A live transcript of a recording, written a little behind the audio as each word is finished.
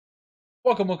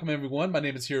Welcome everyone. My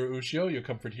name is Hiro Ushio, your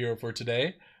comfort hero for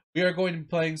today. We are going to be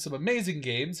playing some amazing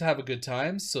games, have a good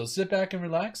time, so sit back and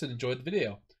relax and enjoy the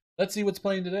video. Let's see what's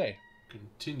playing today.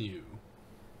 Continue.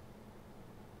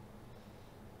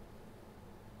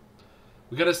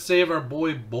 We gotta save our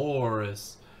boy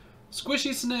Borris.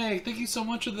 Squishy Snake, thank you so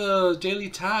much for the daily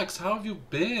tax. How have you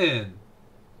been?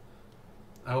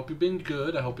 I hope you've been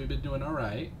good. I hope you've been doing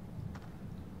alright.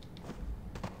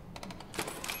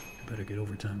 Better get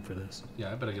overtime for this.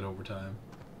 Yeah, I better get overtime.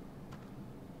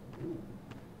 Ooh,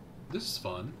 this is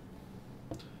fun.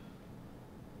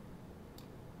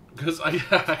 Because I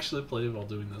actually play while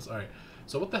doing this. Alright,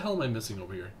 so what the hell am I missing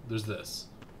over here? There's this.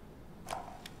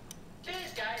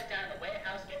 These guys down in the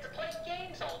warehouse get to play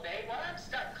games all day while I'm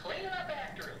stuck cleaning up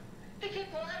after them. They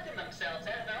keep locking themselves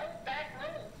out of their own back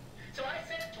room. So I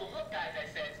said to them, look guys, I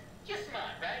says, you're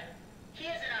smart, right?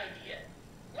 Here's an idea.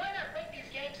 Why not make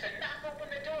these games to knock open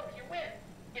the door if you win?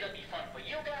 It'll be fun for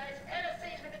you guys, and it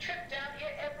saves me the trip down here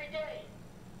every day.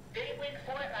 They win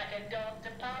for it like a dog to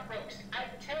pot roast. I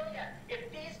tell ya,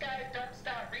 if these guys don't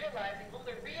start realizing who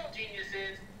the real genius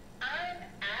is, I'm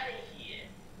out of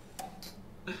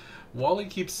here. Wally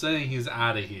keeps saying he's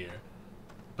out of here,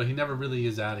 but he never really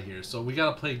is out of here. So we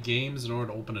gotta play games in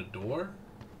order to open a door.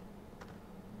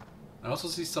 I also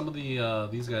see some of the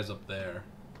these guys up there.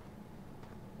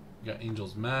 We got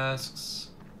Angel's masks,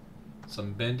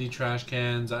 some Bendy trash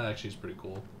cans. That actually is pretty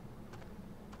cool.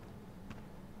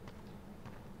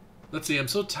 Let's see. I'm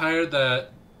so tired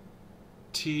that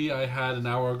tea I had an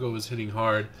hour ago was hitting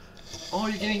hard. Oh,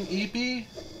 you're getting eepy?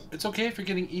 It's okay if you're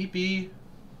getting eepy.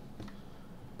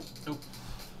 Oh,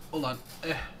 hold on.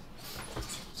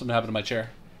 Something happened to my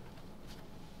chair.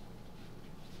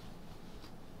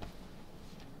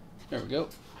 There we go.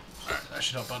 Alright, that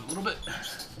should help out a little bit.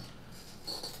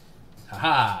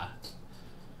 Haha!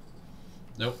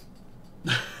 Nope.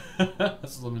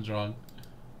 That's something's wrong.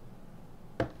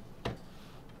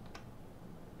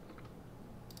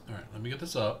 Alright, let me get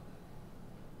this up.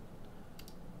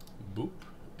 Boop.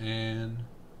 And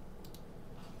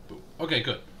boop. Okay,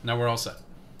 good. Now we're all set.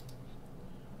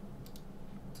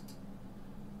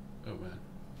 Oh man,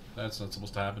 that's not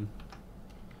supposed to happen.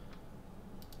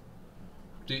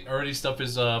 Already stuff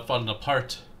is falling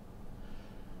apart.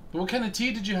 But what kind of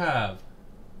tea did you have?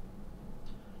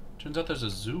 Turns out there's a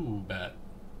Zubat.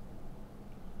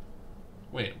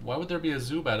 Wait, why would there be a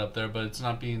Zubat up there, but it's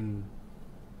not being...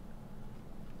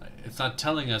 It's not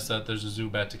telling us that there's a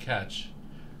Zubat to catch.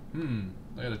 I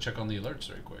gotta check on the alerts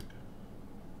very quick.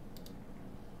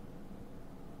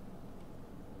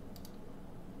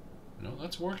 No,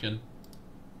 that's working.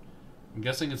 I'm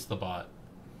guessing it's the bot.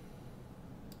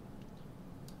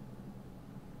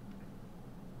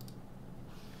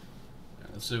 Yeah,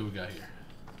 let's see what we got here.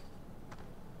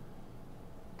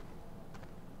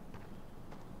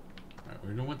 Alright,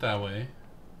 we're doing it that way.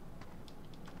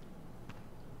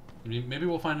 Maybe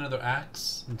we'll find another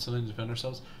axe and something to defend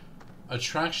ourselves.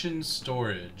 Attraction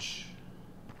storage.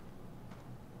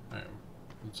 Alright,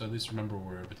 let's at least remember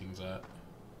where everything's at.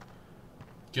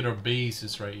 Get our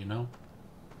bases right, you know?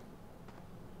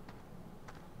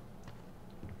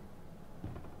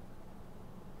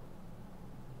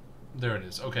 There it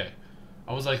is. Okay.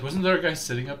 I was like, wasn't there a guy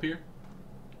sitting up here?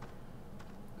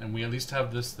 And we at least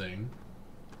have this thing.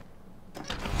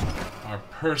 Our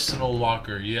personal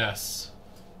locker, yes.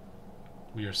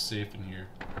 We are safe in here.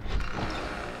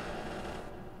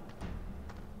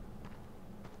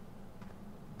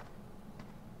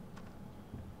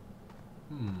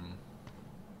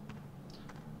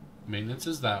 Maintenance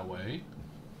is that way.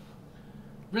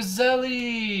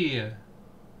 Roselli!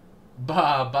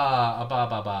 Ba ba ba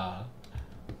ba ba.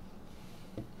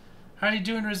 How are you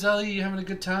doing, Roselli? You having a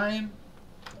good time?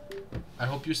 I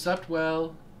hope you slept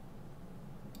well.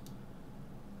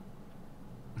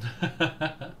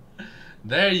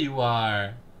 There you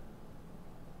are.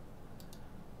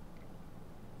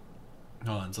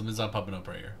 Hold on, something's not popping up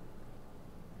right here.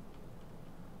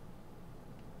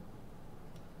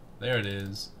 There it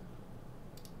is.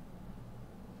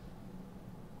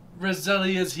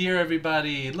 Roselli is here,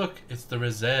 everybody. Look, it's the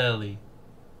Roselli.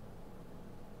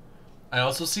 I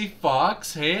also see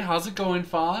Fox. Hey, how's it going,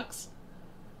 Fox?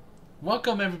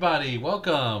 Welcome, everybody.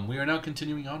 Welcome. We are now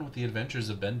continuing on with the adventures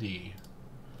of Bendy.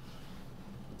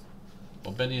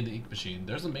 Well, Bendy and the ink machine.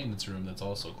 There's a maintenance room that's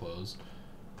also closed.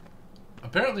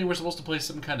 Apparently, we're supposed to play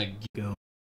some kind of Go.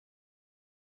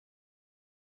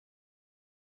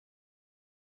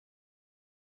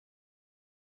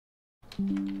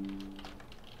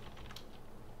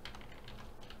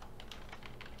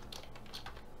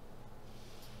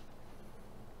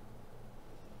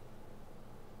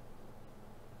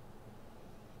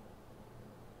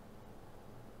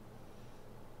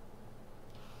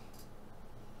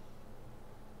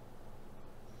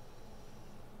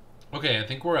 Okay, I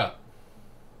think we're up.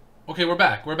 Okay, we're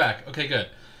back. We're back. Okay, good.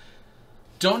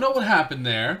 Don't know what happened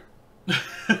there.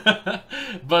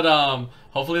 But,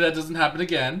 hopefully that doesn't happen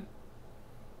again.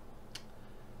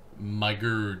 My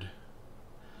gird.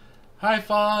 Hi,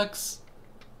 Fox.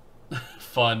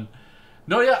 Fun.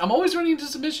 No, yeah, I'm always running into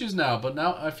some issues now, but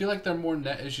now I feel like they're more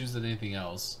net issues than anything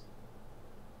else.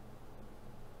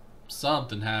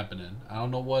 Something happening. I don't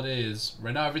know what is.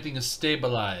 Right now, everything is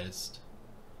stabilized.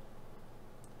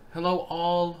 Hello,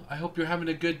 all. I hope you're having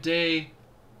a good day.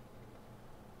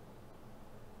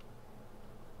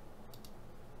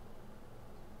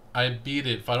 I beat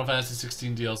it. Final Fantasy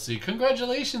 16 DLC.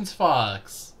 Congratulations,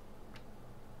 Fox.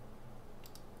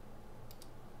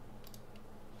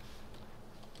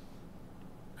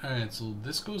 Alright, so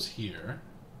this goes here.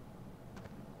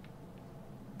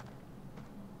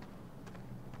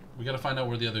 We gotta find out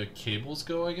where the other cables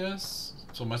go, I guess.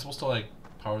 So am I supposed to, like,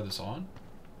 power this on?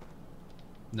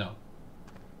 No.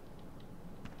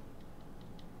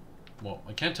 Well,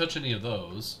 I can't touch any of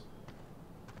those.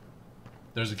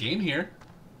 There's a game here.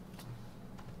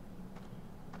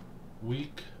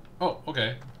 Weak. Oh,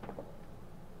 okay.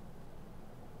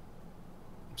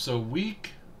 So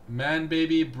weak, man,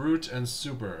 baby, brute, and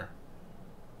super.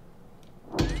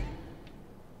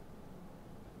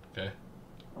 Okay.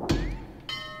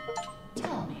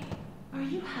 Tell me, are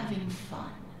you having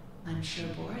fun? I'm sure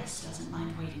Borris doesn't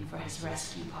mind waiting for his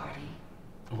rescue party.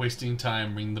 Wasting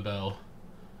time, ring the bell.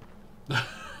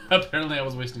 Apparently I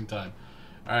was wasting time.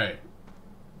 Alright.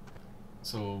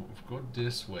 So, if we go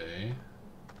this way.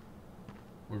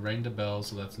 We're ringing the bell,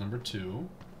 so that's number 2.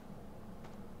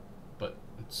 But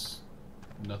it's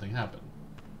nothing happened.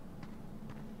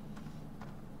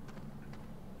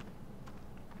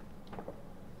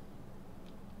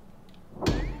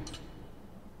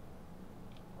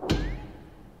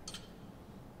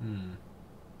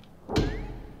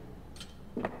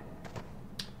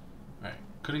 Alright.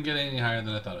 Couldn't get any higher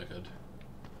than I thought I could.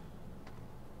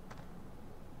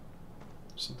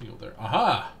 There's something over there.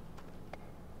 Aha!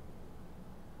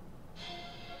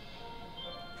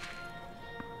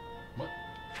 What?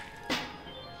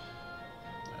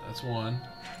 Alright, that's 1.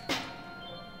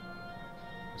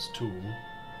 That's 2.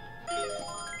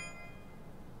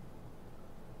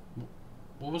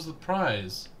 What was the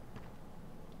prize?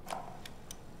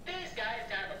 These guys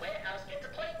down in the warehouse get to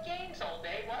play games all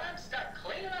day while I'm stuck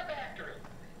cleaning up after them.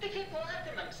 They keep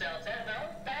locking themselves out of their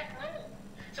own back room.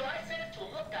 So I said it to them,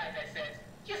 look guys, I says,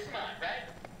 you're smart, right?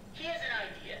 Here's an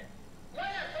idea. Why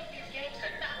not play these games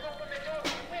and knock open the door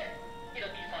when you win?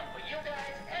 It'll be fun for you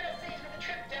guys, and it saves me the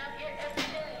trip down here every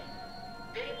day.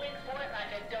 They win for it like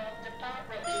a dog to pot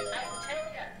roast. I tell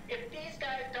ya, if these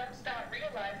guys don't start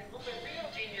realizing who the real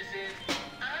genius is,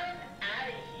 I'm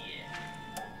out of here.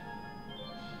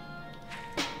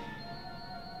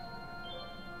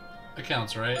 That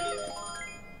counts, right?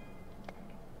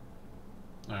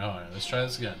 Alright, let's try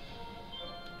this again.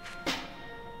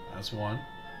 That's 1.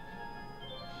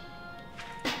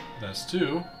 That's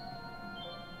 2.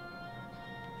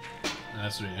 And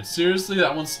that's 3. And seriously,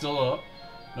 that one's still up.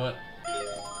 You know what?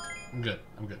 I'm good.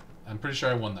 I'm good. I'm pretty sure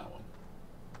I won that one.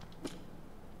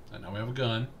 And now we have a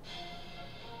gun.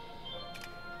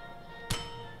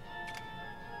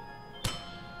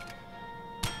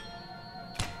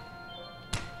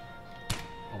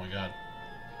 Oh my god.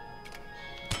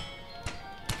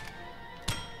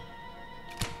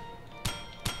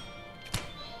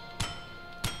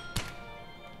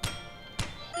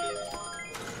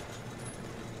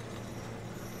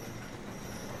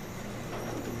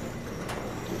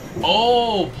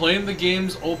 Oh, playing the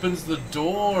games opens the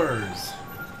doors.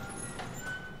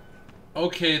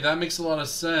 Okay, that makes a lot of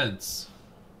sense.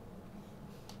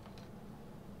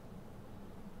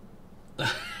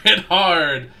 Hit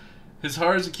hard. As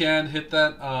hard as you can, hit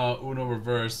that Uno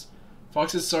reverse.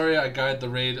 Fox is sorry I guided the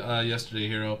raid yesterday,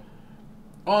 Hiro.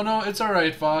 Oh no, it's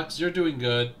alright, Fox. You're doing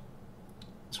good.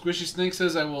 Squishy Snake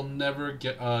says I will never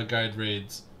get guide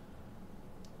raids.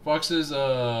 Fox says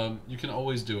you can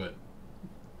always do it.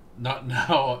 Not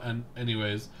now, and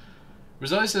anyways.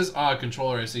 Roselli says,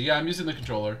 controller, I see. Yeah, I'm using the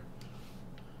controller.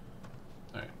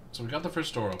 Alright, so we got the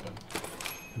first door open.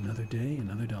 Another day,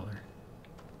 another dollar.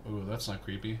 Ooh, that's not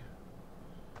creepy.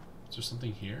 Is there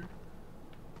something here?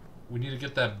 We need to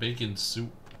get that bacon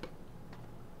soup.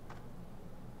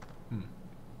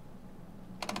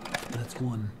 That's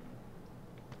 1.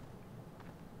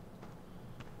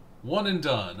 1 and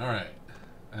done, alright.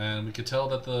 And we could tell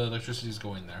that the electricity is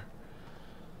going there.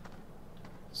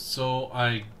 So,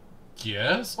 I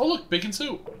guess... Oh, look! Bacon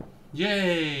soup!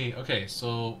 Yay! Okay,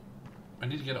 so... I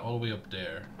need to get it all the way up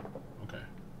there. Okay.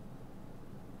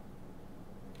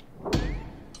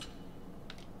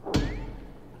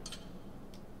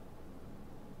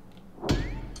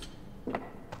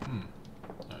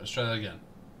 let's try that again.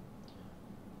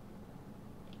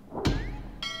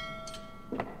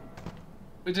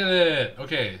 We did it!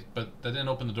 Okay, but that didn't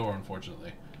open the door,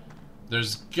 unfortunately.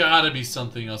 There's gotta be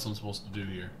something else I'm supposed to do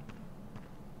here.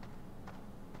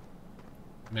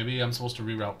 Maybe I'm supposed to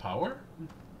reroute power?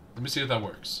 Let me see if that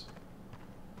works.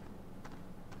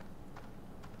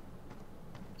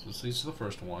 So this leads to the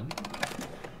first one.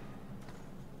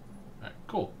 Alright,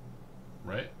 cool.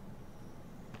 Right?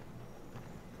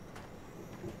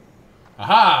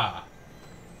 Aha!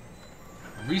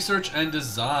 Research and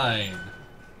design.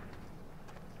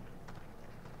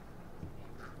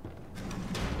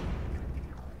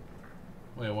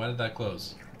 Wait, why did that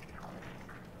close?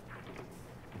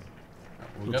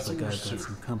 We Looks got some like more I've got soup.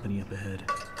 some company up ahead.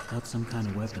 Without some kind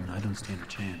of weapon, I don't stand a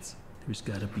chance. There's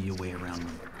gotta be a way around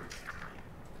them.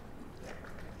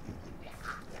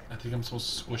 I think I'm supposed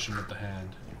to squish him with the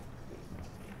hand.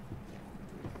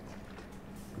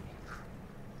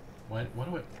 Why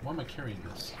am I carrying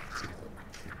this?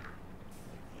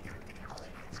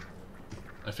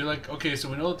 I feel like, okay, so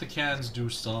we know that the cans do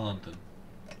something.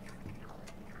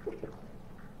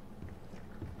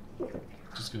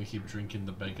 Just gonna keep drinking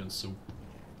the bacon soup.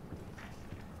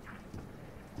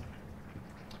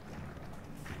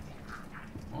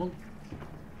 Well,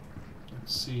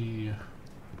 let's see.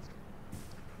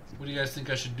 What do you guys think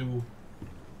I should do?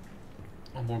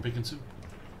 Oh, more bacon soup.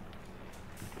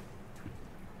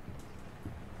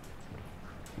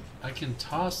 I can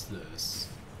toss this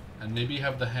and maybe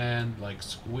have the hand like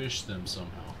squish them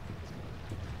somehow.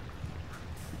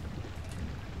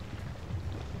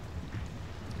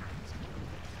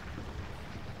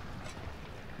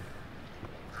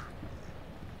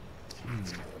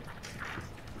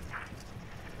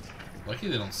 Lucky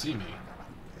they don't see me.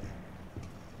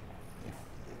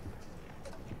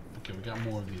 Okay, we got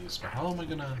more of these, but how am I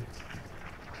gonna...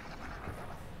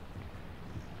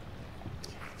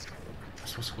 I'm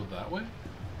supposed to go that way?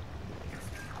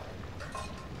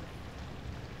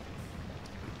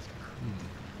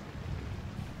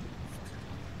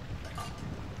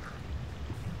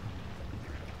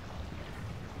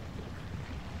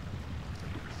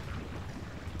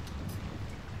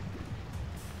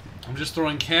 I'm just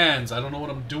throwing cans. I don't know what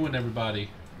I'm doing, everybody.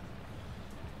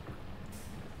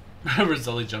 Remember,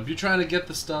 Zelly Jump, you trying to get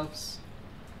the stuffs?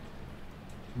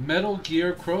 Metal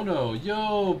Gear Chrono.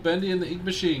 Yo, Bendy and the Ink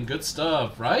Machine. Good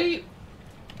stuff, right?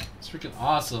 It's freaking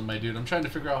awesome, my dude. I'm trying to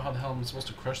figure out how the hell I'm supposed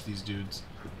to crush these dudes.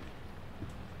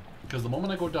 Because the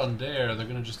moment I go down there, they're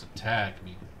going to just attack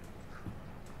me.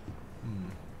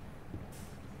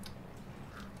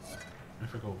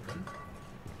 If I go over.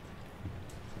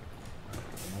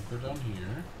 I'll go down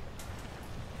here.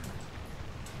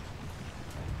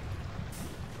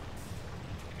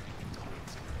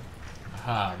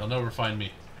 Aha, they'll never find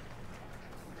me.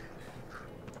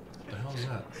 What the hell is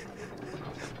that?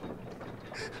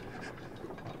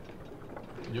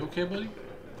 You okay, buddy?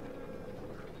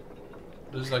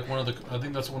 This is like one of the... I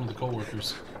think that's one of the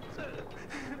co-workers.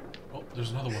 Oh,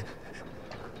 there's another one.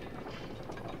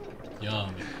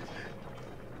 Yummy.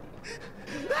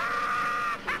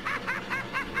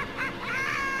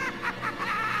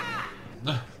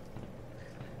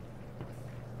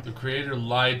 The creator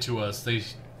lied to us.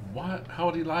 What? How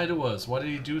would he lie to us? Why did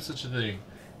he do such a thing?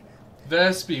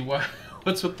 Vespi,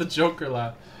 what's with the Joker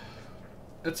laugh?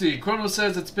 Let's see. Chrono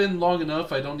says it's been long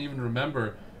enough. I don't even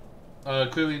remember.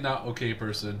 Clearly not okay,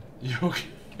 person. You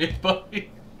okay,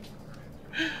 buddy?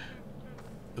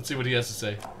 Let's see what he has to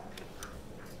say.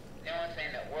 The only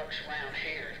thing that works around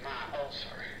here is my ulcer.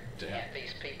 Damn. Yet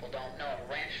these people don't know a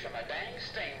wrench from a dang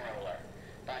steamroller.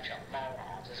 Bunch of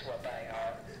morons is what they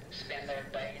are. Spend their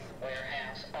day in the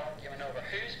warehouse arguing over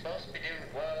who's supposed to be doing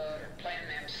what or playing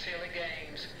them silly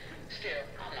games. Still,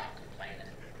 I'm not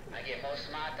complaining. I give most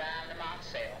of my time to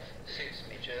myself. Suits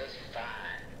me just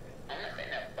fine. Only thing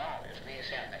that bothers me is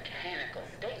that mechanical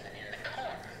demon in the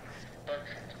corner.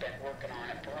 Bertram's been working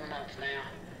on it for a month now.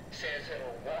 Says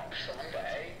it'll walk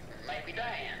someday, maybe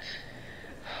dance.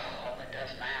 All it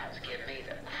does now is give me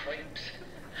the creeps.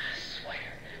 I swear,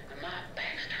 when my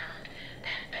back's turned,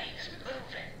 that thing's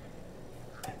moving.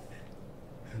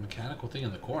 A mechanical thing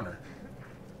in the corner.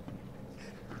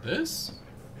 This?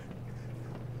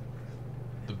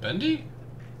 The Bendy?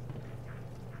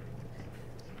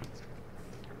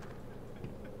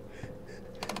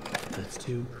 That's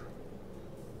two.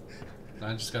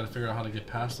 I just gotta figure out how to get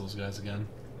past those guys again.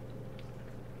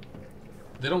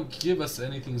 They don't give us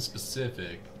anything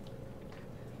specific.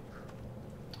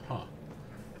 Huh.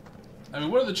 I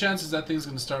mean, what are the chances that thing's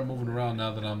gonna start moving around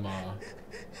now that I'm,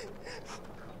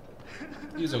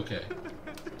 He's okay.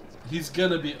 He's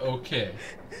gonna be okay.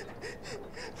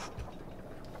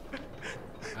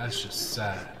 That's just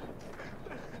sad.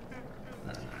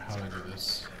 Alright, how do I do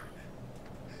this?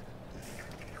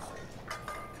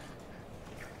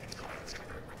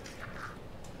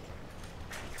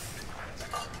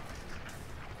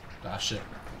 Ah, shit.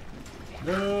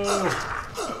 No!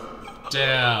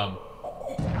 Damn.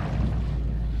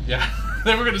 Yeah,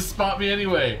 they were gonna spot me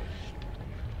anyway.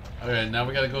 Okay, now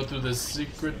we gotta go through this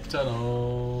secret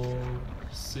tunnel.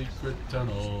 Secret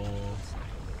tunnel.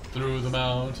 Through the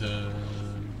mountain.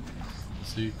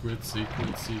 Secret,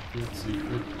 secret, secret,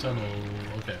 secret tunnel.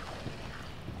 Okay.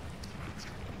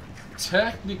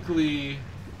 Technically,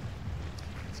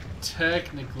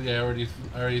 I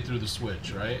already threw the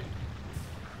switch, right?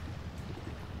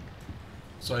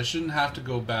 So I shouldn't have to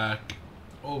go back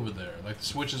over there. Like, the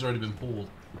switch has already been pulled.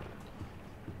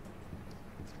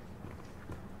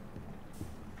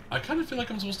 I kind of feel like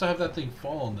I'm supposed to have that thing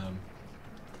fall on them.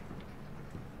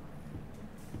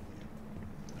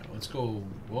 Right, let's go.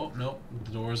 Well, nope.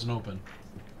 The door isn't open.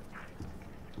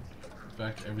 In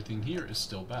fact, everything here is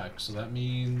still back. So that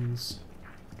means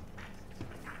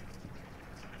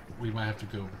we might have to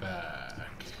go back.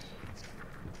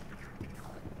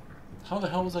 How the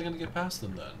hell was I going to get past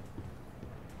them then?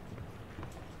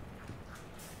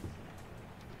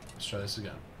 Let's try this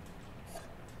again.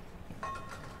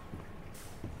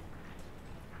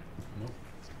 Nope.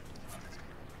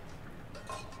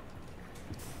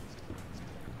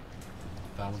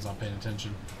 That one's not paying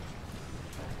attention.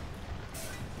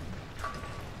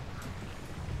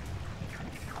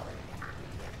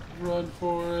 Run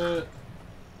for it.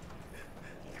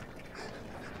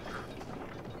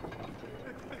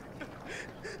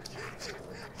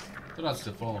 They're not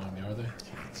still following me, are they?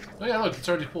 Oh yeah, look, it's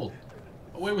already pulled.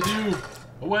 Away with you!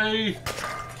 Away!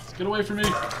 Get away from me!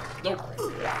 Nope.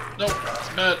 Nope.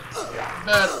 Bad.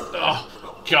 Bad.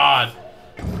 Oh, God.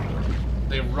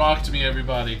 They rocked me,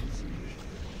 everybody.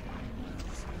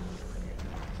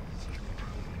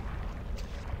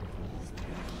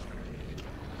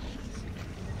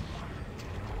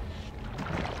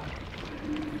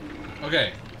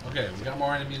 Okay. Okay, we got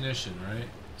more ammunition, right?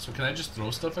 So can I just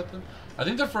throw stuff at them? I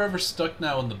think they're forever stuck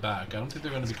now in the back. I don't think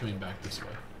they're going to be coming back this way.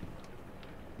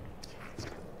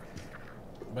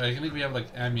 But I think we have, like,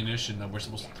 ammunition that we're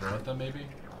supposed to throw at them, maybe?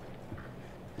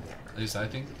 At least I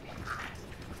think.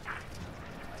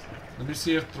 Let me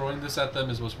see if throwing this at them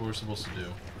is what we're supposed to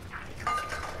do.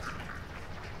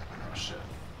 Oh, shit.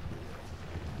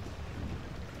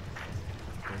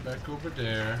 Go back over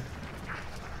there.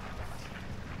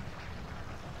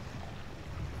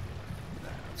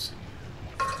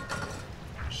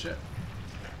 Shit.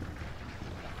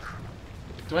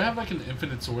 Do I have like an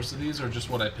infinite source of these or just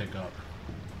what I pick up?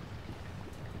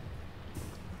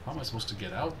 How am I supposed to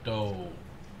get out though?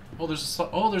 Oh,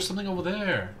 there's something over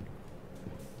there.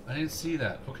 I didn't see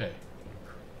that. Okay.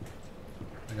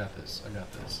 I got this. I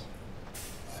got this.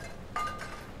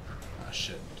 Ah,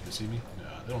 shit. Do they see me? No,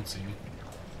 they don't see me.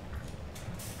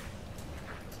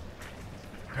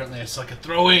 Apparently I suck at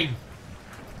throwing.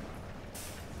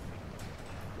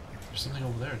 There's something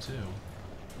over there, too.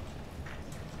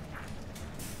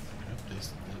 Yep,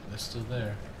 they're still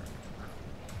there.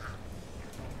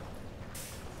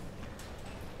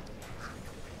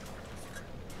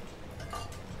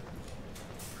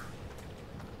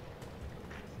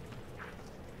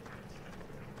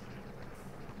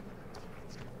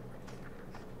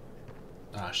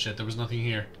 Ah, shit, there was nothing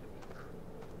here.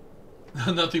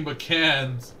 Nothing but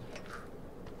cans.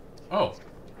 Oh,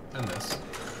 and this.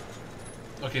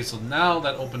 Okay, so now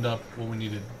that opened up what we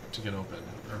needed to get open.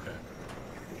 Okay.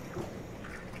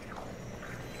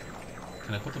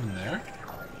 Can I put them in there?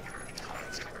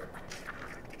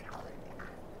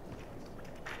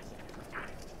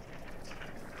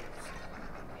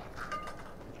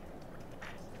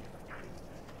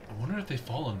 I wonder if they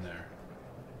fall in there.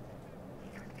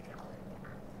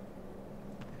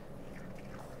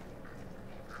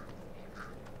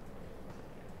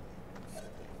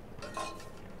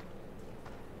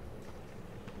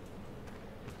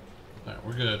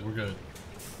 We're good, we're good.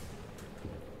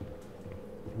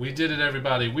 We did it,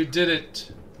 everybody. We did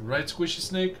it. Right, Squishy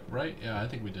Snake? Right? Yeah, I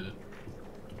think we did it.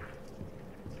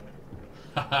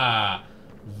 Haha.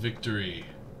 Victory.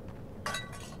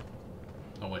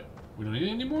 Oh, wait. We don't need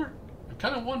it anymore? I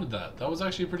kind of wanted that. That was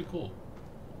actually pretty cool.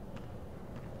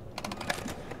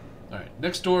 Alright,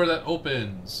 next door that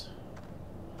opens.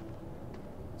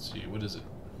 Let's see, what is it?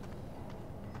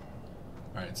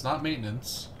 Alright, it's not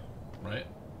maintenance, right?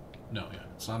 No, yeah,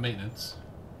 it's not maintenance.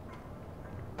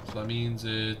 So that means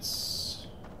it's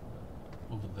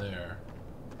over there.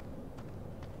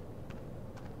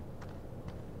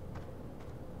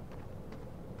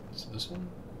 So this one?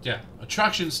 Yeah,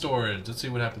 attraction storage. Let's see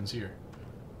what happens here.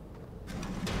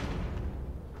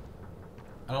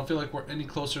 I don't feel like we're any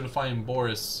closer to finding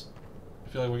Borris. I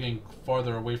feel like we're getting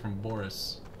farther away from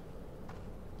Borris.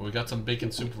 But we got some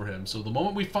bacon soup for him. So the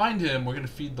moment we find him, we're gonna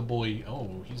feed the boy.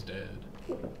 Oh, he's dead.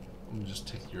 I'm gonna just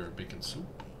take your bacon soup.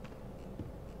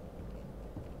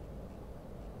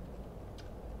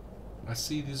 I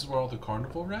see these were all the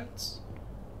carnival rides,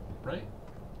 right?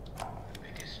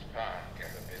 Biggest park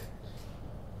ever built.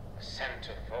 A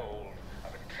centerfold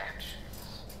of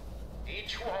attractions.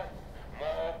 Each one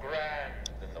more grand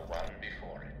than the one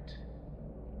before it.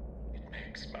 It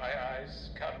makes my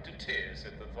eyes come to tears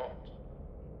at the thought.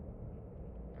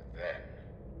 But then,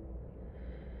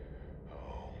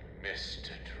 oh,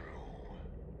 Mr. Drew,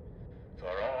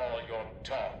 for all your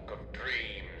talk of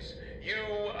dreams,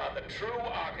 you are the true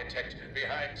architect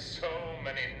behind so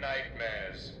many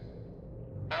nightmares.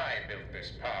 I built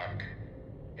this park.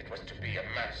 It was to be a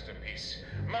masterpiece.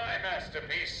 My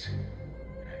masterpiece.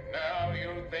 And now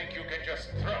you think you can just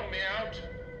throw me out?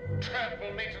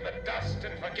 Trample me to the dust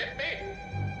and forget me?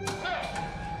 No!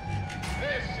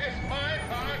 This is my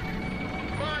park.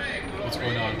 My glory. What's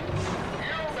going on? You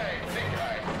may think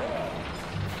I'm gone,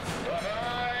 but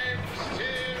I'm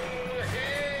still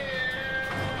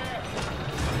here.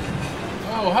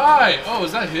 Oh, hi! Oh,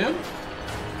 is that him?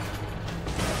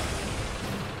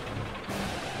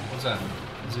 What's that?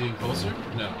 Is he getting closer?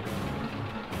 No.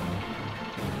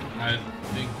 I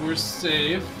think we're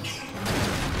safe.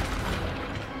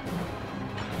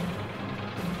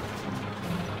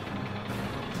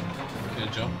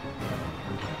 Can't jump.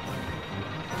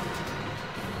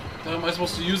 What am I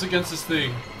supposed to use against this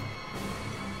thing?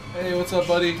 Hey, what's up,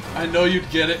 buddy? I know you'd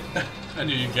get it. I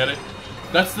knew you'd get it.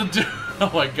 That's the dude.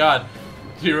 Oh my god.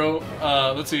 Hiro.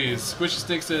 Let's see. Squishy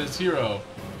Stick says Hiro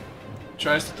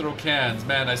tries to throw cans.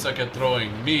 Man, I suck at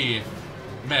throwing. Me.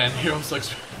 Man, Hiro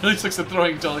sucks. Really sucks at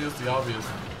throwing, telling us the obvious.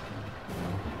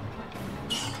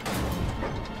 I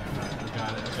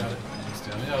got it.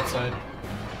 Stay on the outside.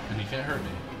 And he can't hurt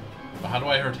me. But how do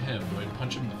I hurt him? Do I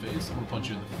punch him in the face? I'm gonna punch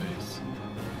you in the face.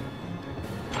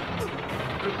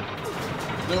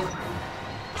 Nope.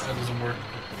 That doesn't work.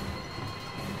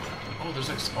 Oh, there's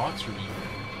like spots for me.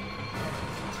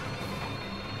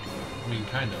 I mean,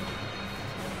 kind of.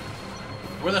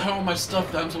 Where the hell are my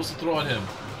stuff that I'm supposed to throw at him?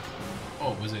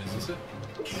 Oh, is this it?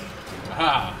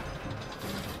 Aha!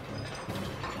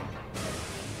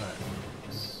 Alright.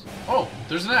 Oh,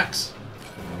 there's an axe!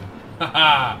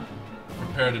 Haha!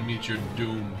 Prepare to meet your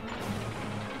doom.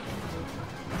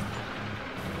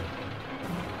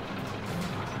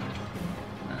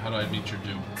 Alright, how do I meet your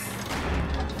doom?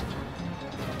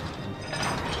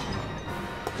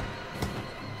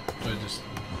 Do I just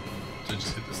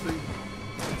hit this thing?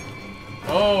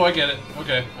 Oh, I get it.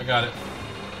 Okay, I got it.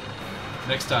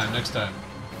 Next time.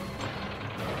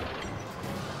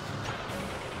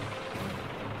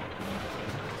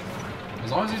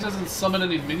 As long as he doesn't summon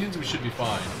any minions, we should be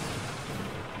fine.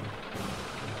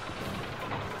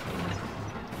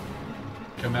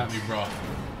 Come at me, bro.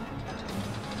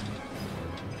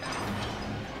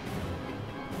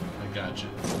 I got you.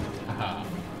 Haha.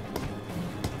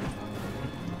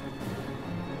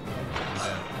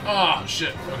 Oh,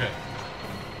 shit. Okay.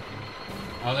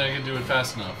 I don't think I can do it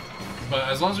fast enough. But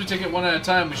as long as we take it one at a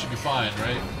time, we should be fine,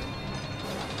 right?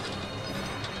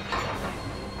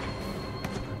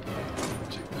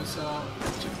 Check this out.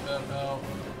 Check that out.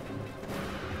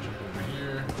 Jump over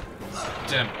here.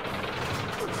 Damn it.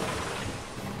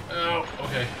 Oh,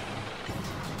 okay.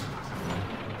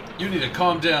 You need to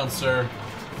calm down, sir.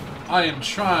 I am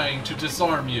trying to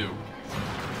disarm you.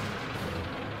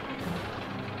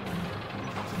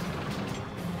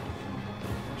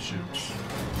 Shoot.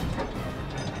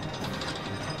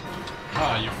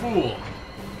 Ah, you fool!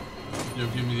 You'll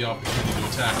give me the opportunity to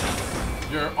attack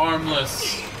you. You're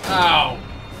armless. Ow!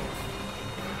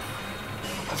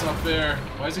 That's not fair.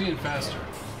 Why is he getting faster?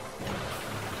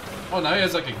 Oh, now he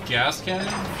has like a gas cannon?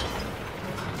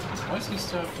 Why does he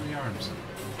still have 3 arms?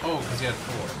 Oh, because he had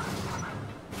 4.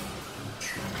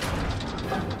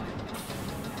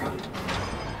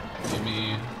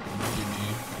 Gimme.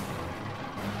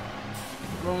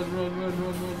 Run.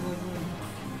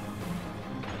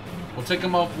 We'll take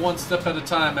him off one step at a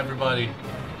time, everybody.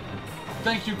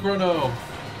 Thank you, Chrono.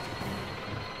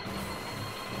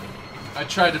 I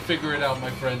tried to figure it out,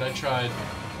 my friend. I tried.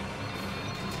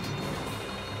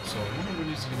 So, I wonder when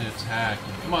he's gonna attack.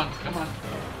 Come on.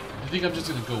 You think I'm just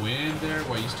gonna go in there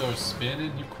while you start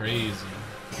spinning? You crazy.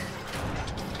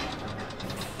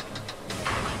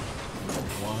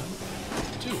 1,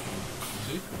 2.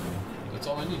 See? That's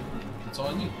all I need. That's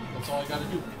all I gotta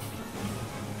do.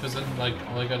 Because then, like,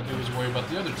 all I gotta do is worry about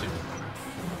the other two.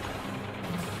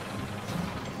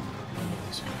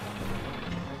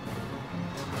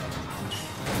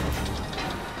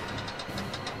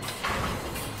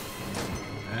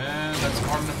 And that's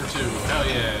arm number 2. Hell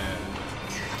yeah.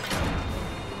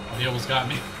 Oh, he almost got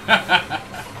me.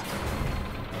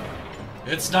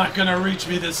 It's not gonna reach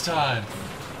me this time.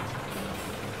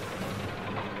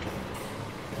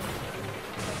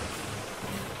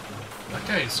 That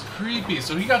guy is creepy.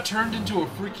 So he got turned into a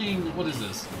freaking, what is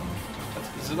this?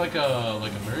 Is it like a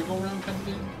merry-go-round kind of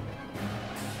thing?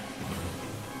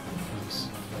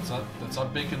 That's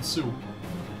not bacon soup.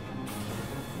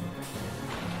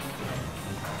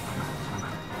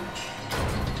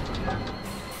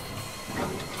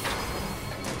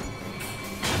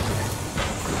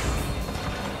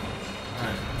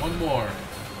 One more.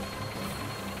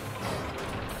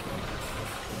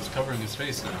 He's covering his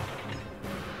face now.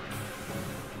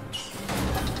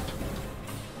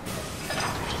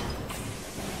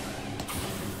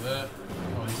 That.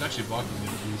 Oh, he's actually blocking me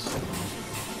with these.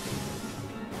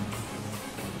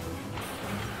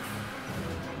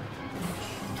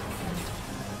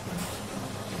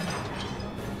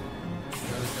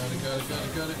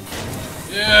 Got it.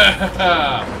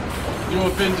 Yeah! You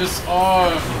have been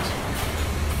disarmed!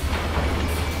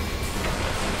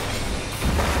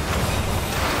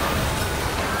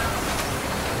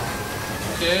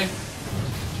 Okay.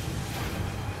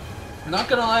 I'm not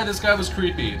gonna lie, this guy was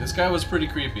creepy. This guy was pretty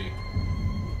creepy.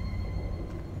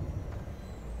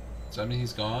 Does that mean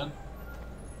he's gone?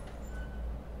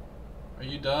 Are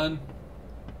you done?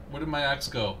 Where did my axe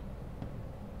go?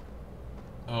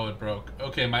 Oh, it broke.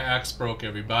 Okay, my axe broke,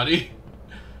 everybody.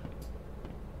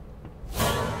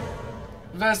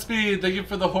 Vespi, thank you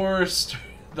for the horror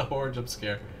the horror jump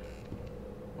scare.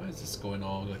 Why is this going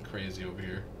all like crazy over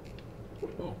here?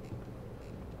 Oh.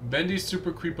 Bendy's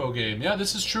Super Creepo game. Yeah,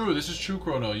 this is true. This is true,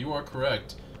 Chrono. You are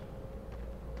correct.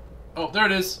 Oh, there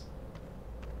it is.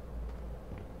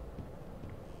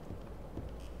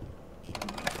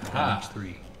 Aha.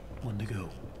 3. 1 to go.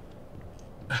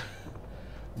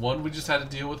 One we just had to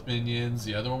deal with minions.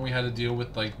 The other one we had to deal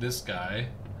with like this guy.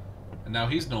 And now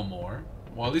he's no more.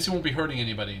 Well, at least he won't be hurting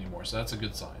anybody anymore, so that's a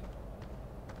good sign.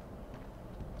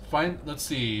 Let's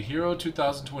see. Hiro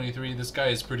 2023. This guy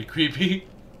is pretty creepy.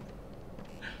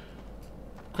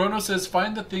 Chrono says,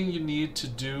 find the thing you need to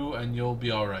do and you'll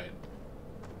be alright.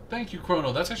 Thank you,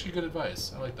 Chrono. That's actually good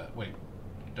advice. I like that. Wait,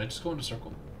 did I just go in a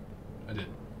circle? I did.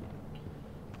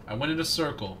 I went in a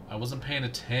circle. I wasn't paying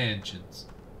attention.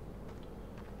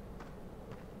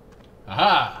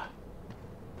 Aha!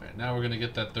 Alright, now we're gonna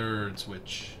get that third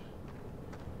switch.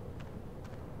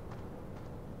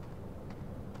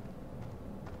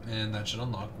 And that should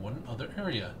unlock one other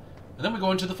area. And then we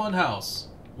go into the fun house,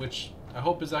 which I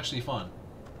hope is actually fun.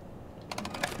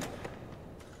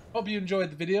 Hope you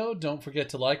enjoyed the video. Don't forget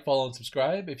to like, follow, and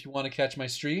subscribe. If you want to catch my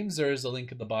streams, there is a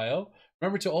link in the bio.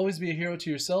 Remember to always be a hero to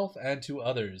yourself and to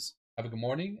others. Have a good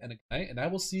morning and a good night, and I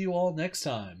will see you all next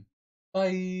time.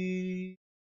 Bye!